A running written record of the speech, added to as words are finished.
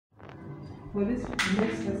For this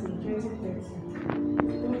next person, 2030,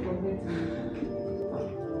 don't forget to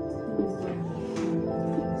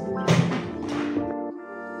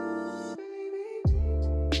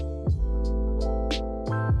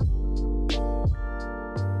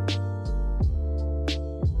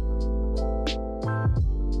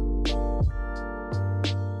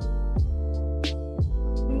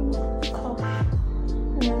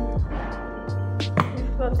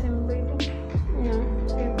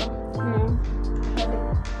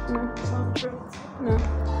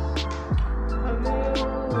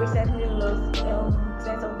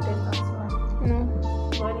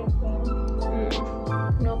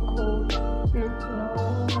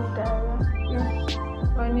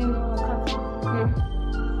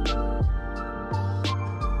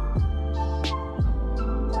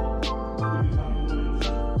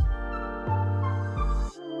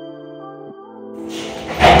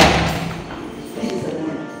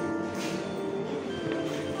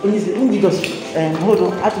hold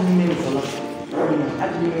on, add me minutes a lot.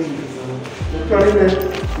 Add me minutes a lot. The toilet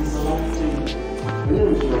is a lot too.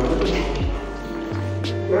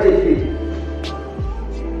 Where is he?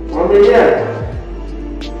 On the air.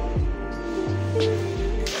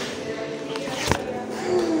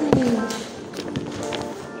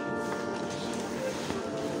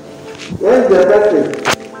 Where's the person?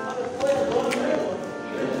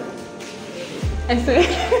 I swear.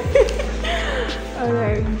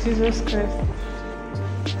 Alright, Jesus Christ.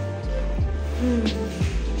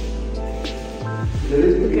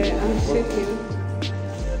 Okay, I'm shaking.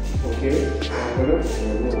 Okay.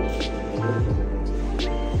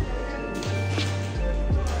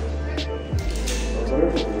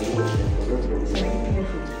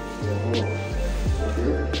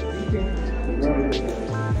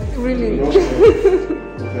 Really?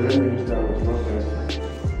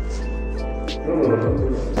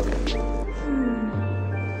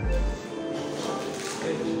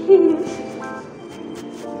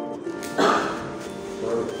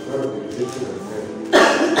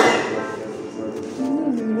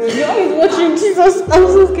 You're always watching Jesus. I'm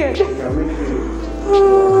so scared.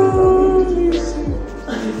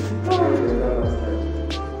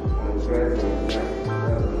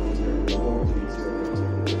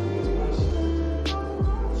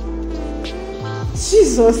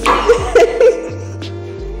 Jesus.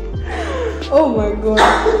 Oh my God.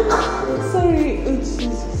 Sorry. Oh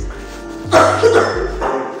Jesus.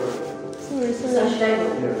 Sorry.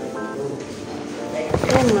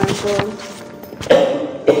 Oh my God.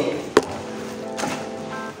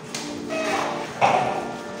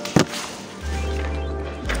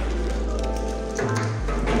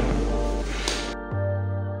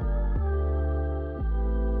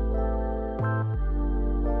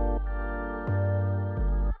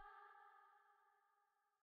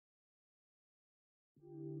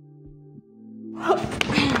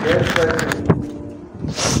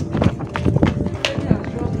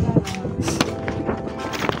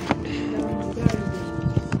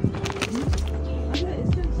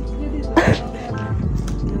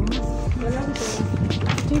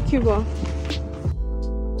 Thank you, Bob.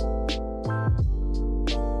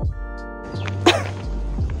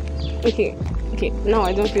 Okay, now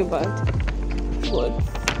I don't feel bad. But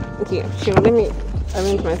okay, sure, let me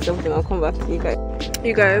arrange myself, then I'll come back to you guys.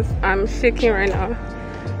 You guys, I'm shaking right now.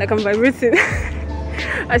 Like I'm vibrating.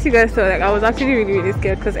 As you guys saw, like I was actually really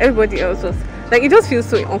scared because everybody else was like, it just feels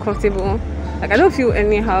so uncomfortable. Like I don't feel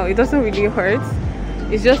anyhow, it doesn't really hurt.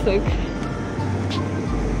 It's just like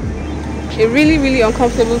a really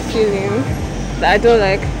uncomfortable feeling that I don't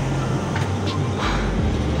like.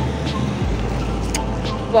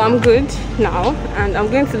 But I'm good now and I'm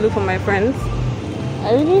going to look for my friends.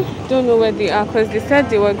 I really don't know where they are because they said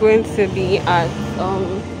they were going to be at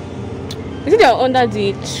I think they are under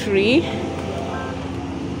the tree,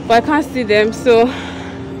 but I can't see them. So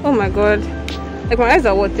oh my God, like my eyes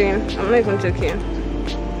are watering. I'm not even joking.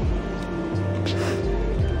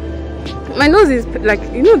 My nose is like,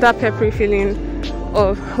 you know that peppery feeling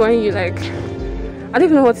of when you like, I don't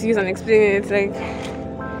even know what to use and explain it. Like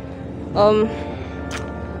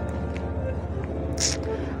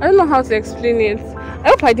I don't know how to explain it. I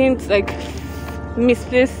hope I didn't like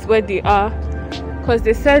misplace where they are, because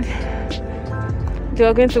they said they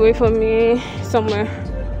were going to wait for me somewhere.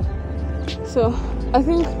 So I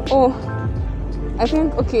think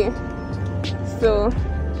okay, so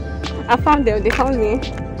I found them. They found me.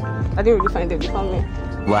 I didn't really find them. They found me.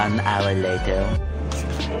 1 hour later.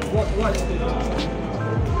 What?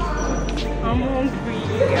 I'm hungry,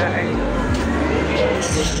 guys.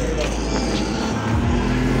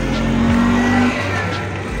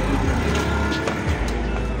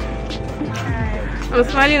 I'm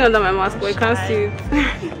smiling under my mask, but I can't see it.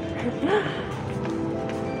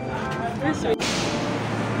 This way.